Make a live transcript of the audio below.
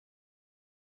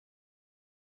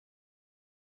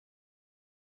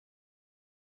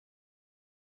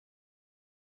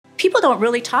People don't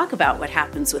really talk about what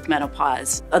happens with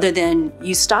menopause other than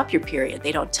you stop your period.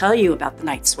 They don't tell you about the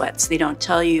night sweats. They don't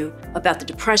tell you about the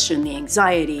depression, the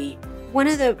anxiety. One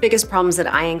of the biggest problems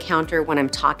that I encounter when I'm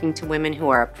talking to women who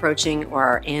are approaching or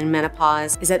are in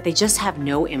menopause is that they just have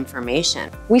no information.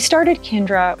 We started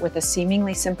Kindra with a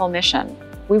seemingly simple mission.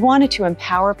 We wanted to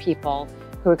empower people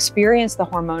who experience the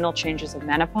hormonal changes of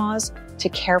menopause to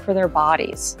care for their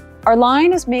bodies. Our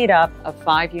line is made up of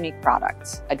 5 unique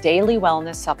products: a daily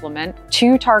wellness supplement,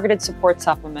 2 targeted support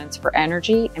supplements for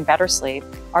energy and better sleep,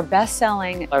 our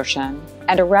best-selling lotion,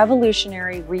 and a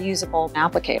revolutionary reusable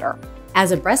applicator.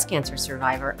 As a breast cancer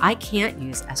survivor, I can't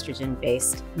use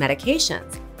estrogen-based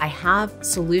medications. I have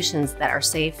solutions that are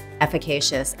safe,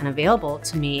 efficacious, and available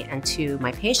to me and to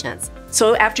my patients.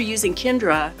 So after using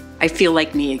Kindra, I feel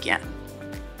like me again.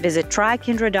 Visit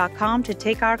trykindra.com to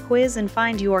take our quiz and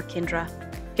find your Kindra.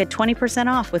 Get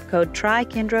 20% off with code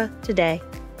TRYKINDRA today.